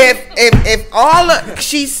 If all of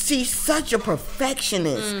she's such a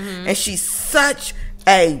perfectionist, and she's such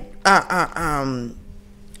a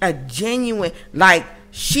genuine, like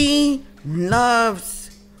she loves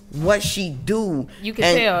what she do. You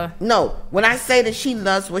can tell. No, when I say that she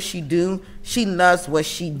loves what she do, she loves what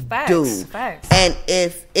she do. Facts. And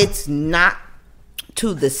if it's not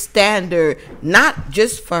to the standard, not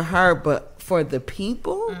just for her, but for the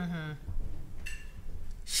people,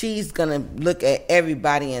 she's gonna look at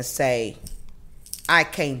everybody and say, I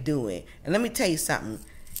can't do it. And let me tell you something.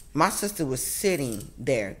 My sister was sitting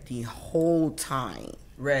there the whole time.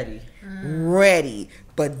 Ready.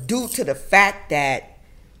 But due to the fact that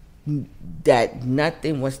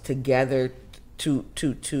nothing was together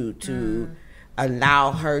to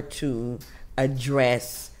allow her to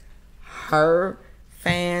address her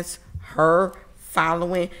fans, her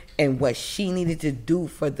following, and what she needed to do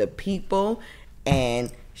for the people,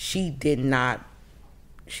 and she did not.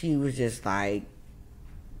 She was just like,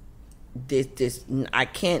 this I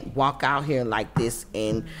can't walk out here like this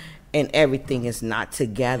and and everything is not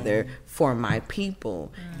together for my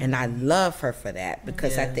people. And I love her for that,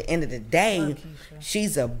 because at the end of the day, she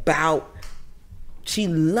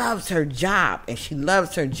loves her job, and she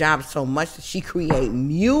loves her job so much that she create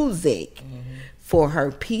music for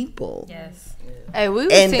her people. Yes. Hey,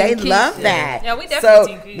 and they love that. Yeah, we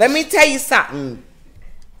definitely so let me tell you something.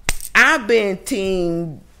 I've been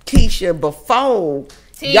Team Keyshia before.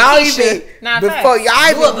 Y'all even before y'all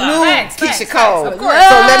even knew Keyshia Cole. Of course.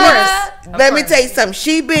 So let me tell you something.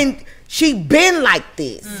 She been like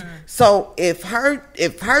this. So if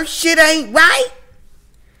her shit ain't right,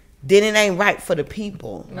 then it ain't right for the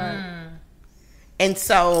people. And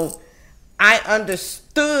so I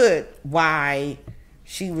understood why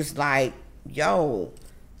she was like, yo,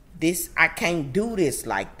 I can't do this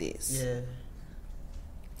like this. Yeah.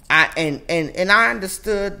 And I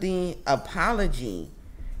understood the apology,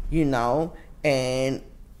 you know, and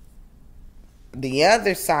the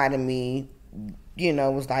other side of me, you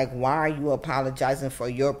know, was like, why are you apologizing for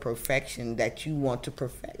your perfection that you want to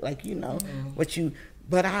perfect? Like, you know,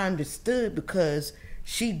 but I understood, because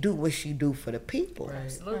she do what she do for the people. Right.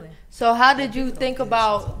 Absolutely. So how did you think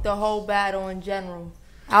about the whole battle in general?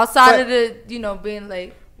 Outside of the, you know, being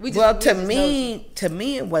like, to me,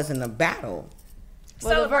 it wasn't a battle.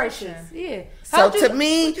 Well, the verses, yeah. So to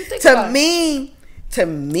me,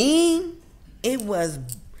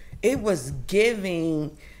 it was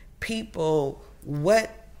giving people what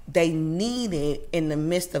they needed in the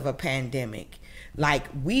midst of a pandemic. Like,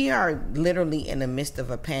 we are literally in the midst of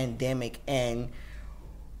a pandemic, and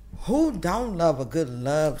who don't love a good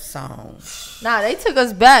love song? Nah, they took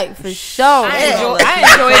us back for sure. I enjoyed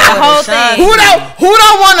the whole thing. Who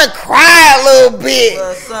don't want to cry a little bit?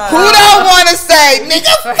 Who don't want to say,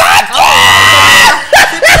 nigga, fuck yeah?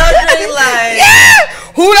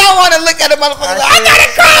 Who don't want to look at a motherfucker like, I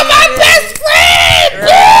gotta call my best friend,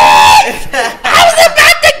 bitch. I was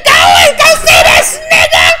about to go see this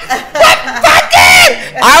nigga. But fuck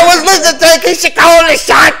it. I was listening to Keyshia Cole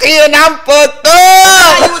Ashanti, and I'm fucked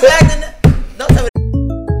up.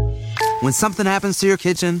 When something happens to your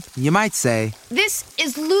kitchen, you might say, "This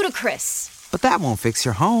is ludicrous." But that won't fix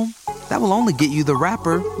your home. That will only get you the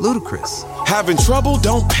rapper, Ludacris. Having trouble?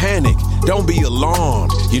 Don't panic. Don't be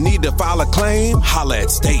alarmed. You need to file a claim? Holla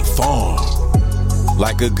at State Farm.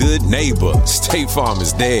 Like a good neighbor, State Farm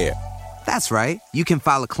is there. That's right. You can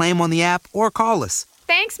file a claim on the app or call us.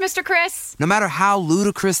 Thanks, Mr. Chris. No matter how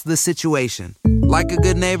ludicrous the situation, like a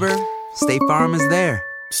good neighbor, State Farm is there.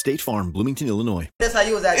 State Farm, Bloomington, Illinois. That's how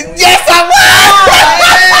you was acting. Yes, I was!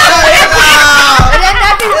 And then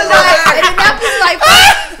Neffe was like,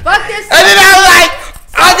 fuck this. And then I was like,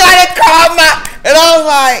 I gotta call and I was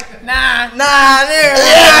like, nah.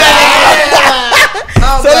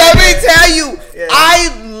 So let me tell you, I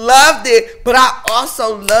loved it, but I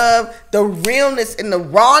also loved the realness and the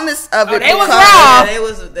rawness of it. They was raw. They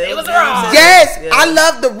was raw. Yes, I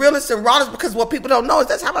love the realness and rawness, because what people don't know is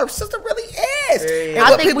that's how her sister really is. And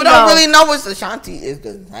what people don't really know is Ashanti is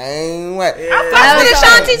the same way. I fuck with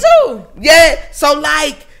Ashanti too. Yeah, so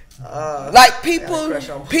like people.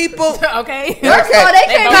 Okay. First of all, they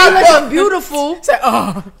came out looking beautiful.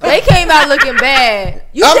 They came out looking bad.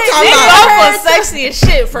 They both was sexy as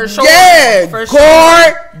shit for sure. Yeah, for sure.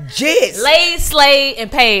 Gorgeous. Laid, slayed,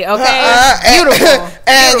 and paid. Okay, beautiful.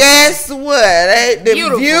 And guess what? The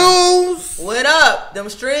views went up. Them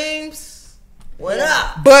streams went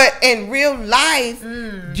up. But in real life,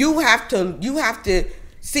 you have to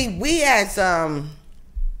see.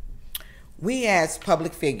 We as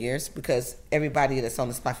public figures, because everybody that's on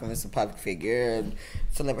this platform is a public figure,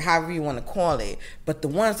 celebrity, however you want to call it. But the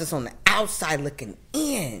ones that's on the outside looking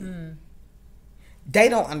in, they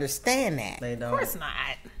don't understand that. They don't. Of course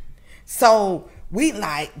not. So we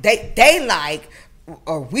like, they like,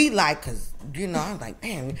 or we like, because, you know, I'm like,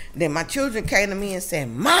 man. Then my children came to me and said,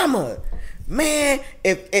 Mama, man,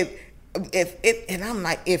 if and I'm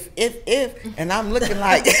like, if, and I'm looking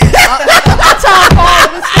like, I'm trying to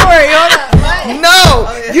follow the story.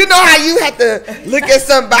 No, you know how you have to look at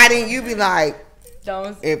somebody and you be like,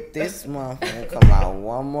 if this motherfucker come out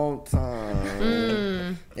one more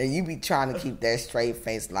time, and you be trying to keep that straight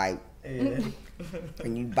face, like, when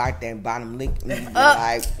you bite that bottom lip, and you be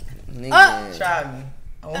like, nigga, try me.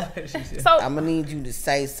 I'm gonna need you to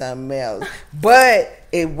say something else. But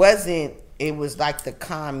it wasn't. It was like the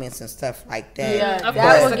comments and stuff like that. Yeah, of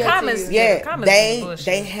course, the comments. Yeah,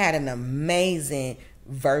 they had an amazing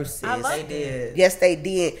verses. They did. Yes, they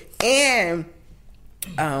did. And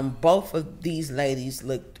both of these ladies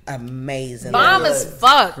looked amazing. Bomb as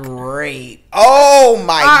fuck. Great. Oh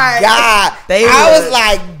my God. I was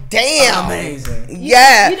like, damn. Amazing.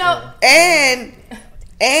 Yeah. You know,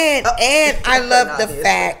 And I love the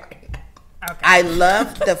fact. Okay. I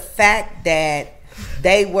love the fact that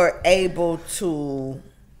they were able to.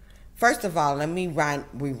 First of all, let me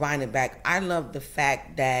rewind it back. I love the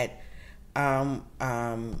fact that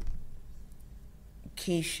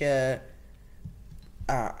Keyshia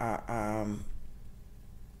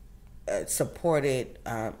supported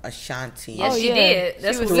Ashanti. Yes, she did.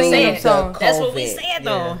 That's what we said. That's what we said,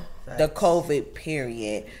 though. The COVID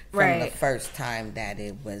period from the first time that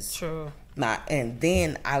it was true. And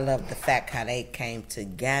then I love the fact how they came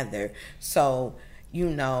together. So,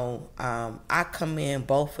 I commend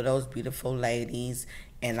both of those beautiful ladies,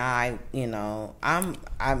 and I loved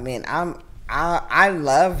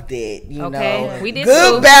it. We did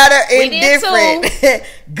good, too. bad, or indifferent.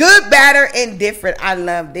 Good, bad, or indifferent. I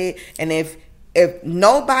loved it, and if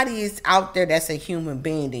nobody is out there that's a human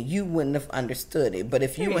being, then you wouldn't have understood it. But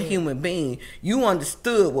if you're a human being, you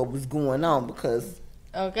understood what was going on because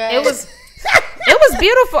it was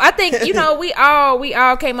beautiful. I think we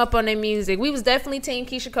all came up on their music. We was definitely team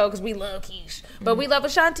Keyshia Cole because we love Keyshia, but we love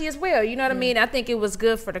Ashanti as well. You know what I mean? I think it was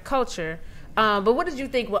good for the culture. But what did you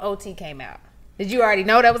think when OT came out? Did you already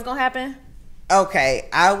know that was gonna happen? Okay,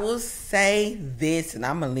 I will say this, and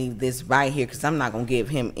I'm gonna leave this right here because I'm not gonna give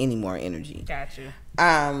him any more energy. Got you.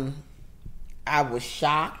 I was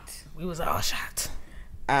shocked. We was all shocked.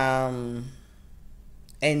 And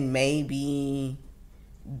maybe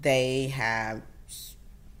they have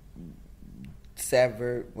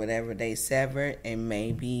severed whatever they severed, and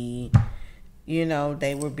maybe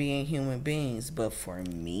they were being human beings. But for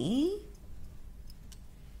me,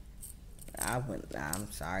 I'm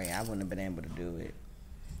sorry, I wouldn't have been able to do it.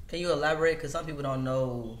 Can you elaborate? Because some people don't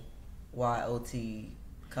know why OT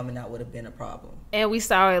coming out would have been a problem. And we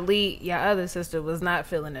saw Elite, your other sister, was not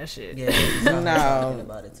feeling that shit. Yeah, no,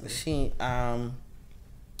 about it too. She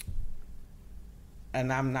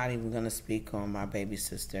and I'm not even gonna speak on my baby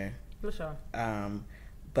sister. For sure.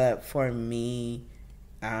 But for me,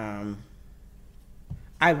 I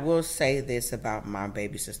will say this about my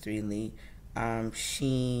baby sister Elite.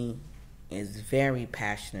 She is very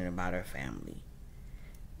passionate about her family,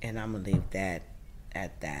 and I'm gonna leave that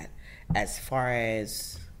at that. As far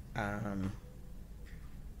as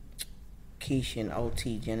Keyshia and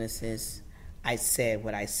OT Genasis, I said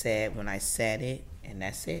what I said when I said it, and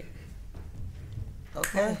that's it.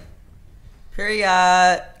 Okay.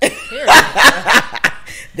 Period.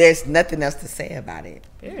 There's nothing else to say about it.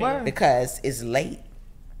 Period. Because it's late.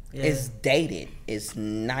 Yeah. It's dated. It's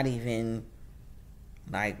not even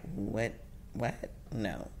like what?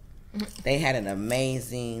 No. They had an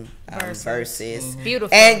amazing verses.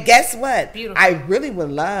 Beautiful. And guess what? Beautiful. I really would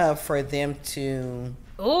love for them to.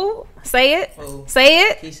 Ooh, say it. Say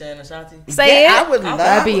it. Keyshia and Ashanti. Say it. I would love.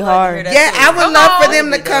 That'd be hard. Yeah, I would love for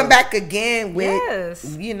them to come back again with,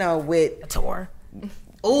 with a tour.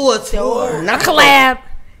 Ooh, a tour. A collab.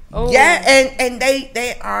 Yeah, and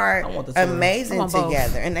they are amazing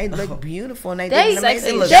together, and they look beautiful, and they did an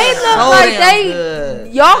amazing job. They look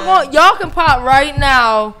like y'all can pop right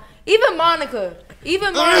now. Even Monica be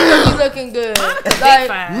looking good. Monica big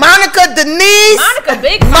fine. Monica Denise. Monica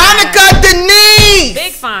big fine. Monica Denise.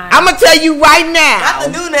 Big fine. I'm gonna tell you right now. Not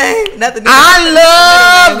the new name. Not the new I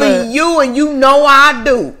love you, and you know I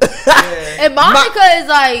do. Yeah. And Monica is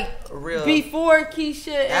like. Real. Before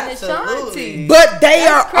Keyshia and Ashanti. But they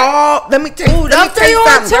are all, let me tell you something.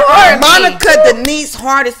 Monica Denise's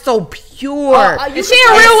heart is so pure. And she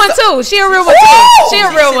a real one too. She a real one too. She a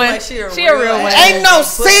real one. She a real one. Ain't no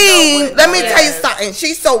scene. Let me tell you something.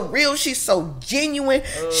 She's so real. She's so genuine.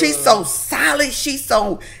 She's so solid. She's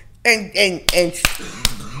so, and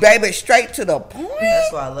baby, straight to the point.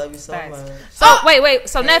 That's why I love you so much. So wait.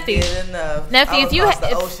 So Neffe,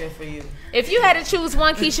 if you had to choose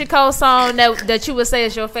one Keyshia Cole song that you would say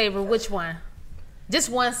is your favorite, which one? Just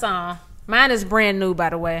one song. Mine is Brand New, by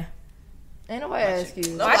the way. Ain't nobody ask you.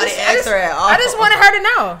 Nobody asked her at all. I just wanted her to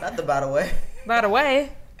know. Not the by the way. By the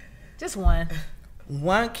way, just one.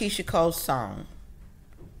 One Keyshia Cole song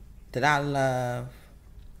that I love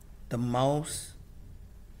the most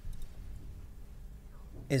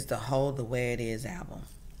is the Hold the Way It Is album.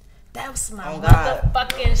 That was my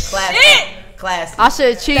motherfucking shit. Classic. I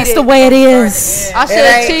should have cheated. That's the way it is. I should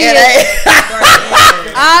have cheated.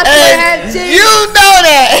 I should have cheated. You know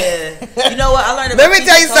that. Yeah. You know what? I learned about Let me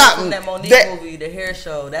tell you something. From that Monique movie, The Hair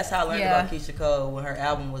Show. That's how I learned about Keyshia Cole when her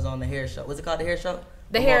album was on The Hair Show. Was it called The Hair Show?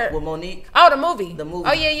 With Monique. Oh, the movie. The movie.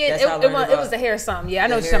 Oh yeah. It was The Hair something. Yeah, I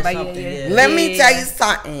know what you're talking about. Yeah. Let me tell you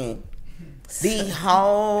something.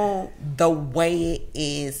 The Way It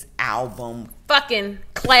Is album. Fucking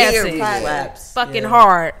classic. Slaps. Fucking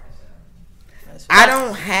hard. I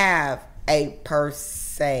don't have a per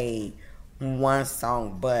se say one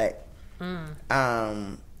song, but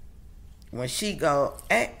when she go,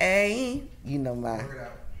 hey, you know my.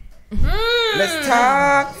 Let's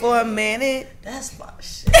talk for a minute. That's my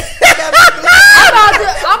shit. I'm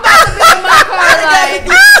about to be in my car like.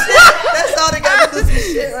 That's all they got to do. Some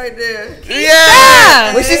shit right there.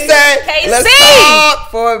 Yeah. When she said, let's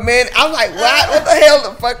talk for a minute, I'm like, what the hell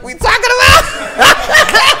the fuck we talking about?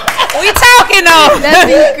 We talking though. That'd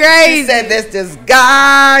be crazy. She said, there's this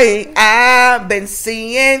guy I've been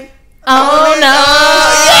seeing. Oh no.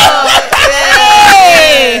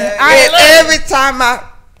 Yeah. All right, and every time I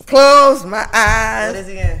close my eyes. What is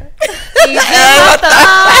he in?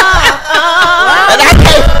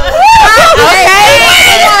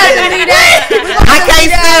 I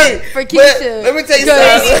can't sing. For Keyshia. Let me tell you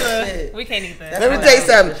something. We can't eat that. Let me tell you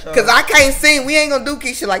something. Because I can't sing. We ain't going to do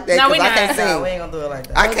Keyshia like that. Because I can't sing. No, we ain't going to do it like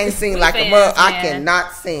that. I can't sing like a mother. I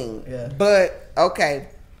cannot sing. Yeah. But, okay.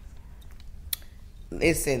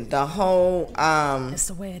 Listen, the whole it's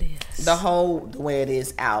the way it is. The way it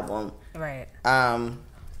is album. Right.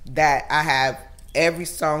 That I have every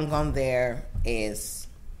song on there is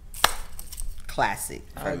classic.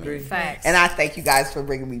 I agree. Facts. And I thank you guys for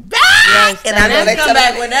bringing me back. Yes, and I know they come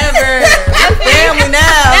back whenever. Family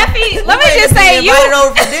now. Neffe, let me just say,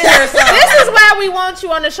 over for dinner or something. This is why we want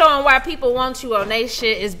you on the show and why people want you on their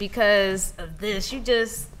shit is because of this.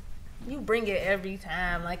 You bring it every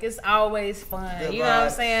time. Like, it's always fun. Good you know what I'm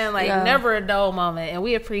saying? Like, never a dull moment. And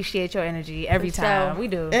we appreciate your energy every time. We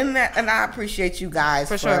do. And I appreciate you guys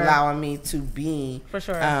for allowing me to be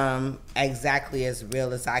exactly as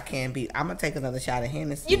real as I can be. I'm going to take another shot of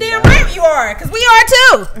Hennessy. You damn right you are. Because we are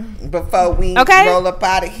too. Before we roll up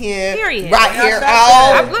out of here. Period. Right here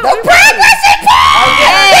on the Progress Report.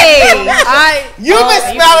 Okay. You've been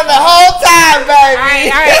smelling the whole time, baby.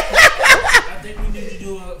 All right.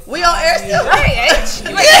 We on air still? Hey, H.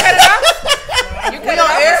 You cut it off? You cut it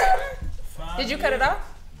off? Did you cut it off?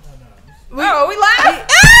 No, we live?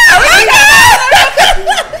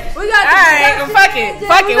 We got all right, well, fuck it.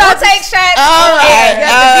 We'll take shots. All right.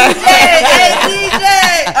 DJ.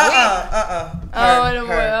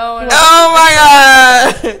 Oh my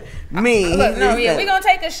God. Me. Look, we're gonna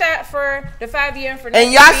take a shot for the 5-year for and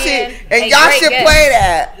y'all should play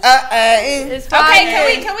that.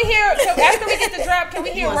 Okay, can we hear after we get the drop? Can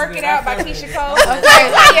we hear "Work It Out" by Keyshia Cole? Okay,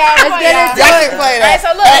 let's get it. Y'all should play that. All right,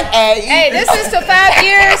 so look, hey, this is to 5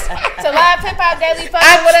 years to live Pimp Out Daily Fun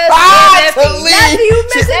with us. Neffe, you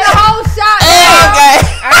missing the whole shot. Okay.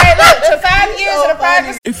 All right, look, to 5 years to the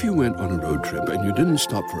Progress. If you went on a road trip and you didn't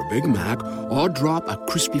stop for a Big Mac or drop a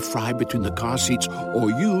crispy fry between the car seats or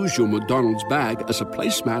use your McDonald's bag as a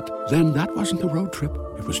placemat, then that wasn't a road trip.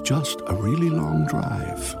 It was just a really long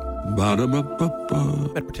drive.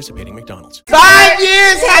 Ba-da-ba-ba-ba. At participating McDonald's. 5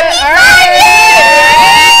 years. Happy 5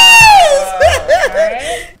 years. All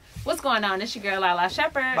right. What's going on? It's your girl Lala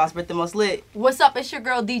Shepherd. Boss Brit the most lit. What's up? It's your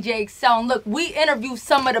girl DJ Excel. And look, we interview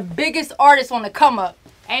some of the biggest artists on the come up.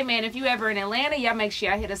 Hey man, if you ever in Atlanta, y'all make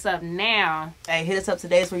sure y'all hit us up now. Hey, hit us up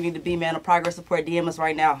today. It's where you need to be, man. On Progress Report, DM us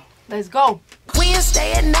right now. Let's go.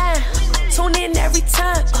 Wednesday at 9. Tune in every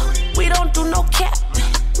time. We don't do no cap.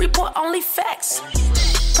 Report only facts.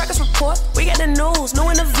 Progress Report. We got the news, new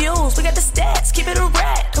interviews. We got the stats. Keep it a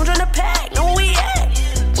rack. Come join the pack. Know where we at.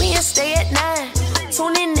 Wednesday at 9.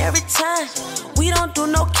 Tune in every time. We don't do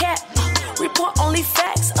no cap. Report only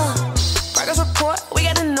facts. Progress Report. We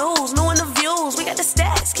got the news, new interviews. We got the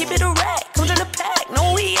stats. Keep it a rack. Come join the pack.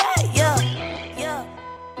 Know where we at. Yeah.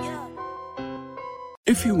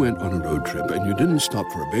 If you went on a road trip and you didn't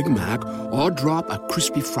stop for a Big Mac or drop a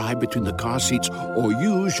crispy fry between the car seats or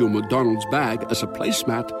use your McDonald's bag as a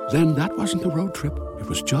placemat, then that wasn't a road trip. It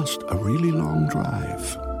was just a really long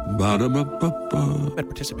drive. Ba-da-ba-ba-ba. At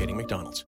participating McDonald's.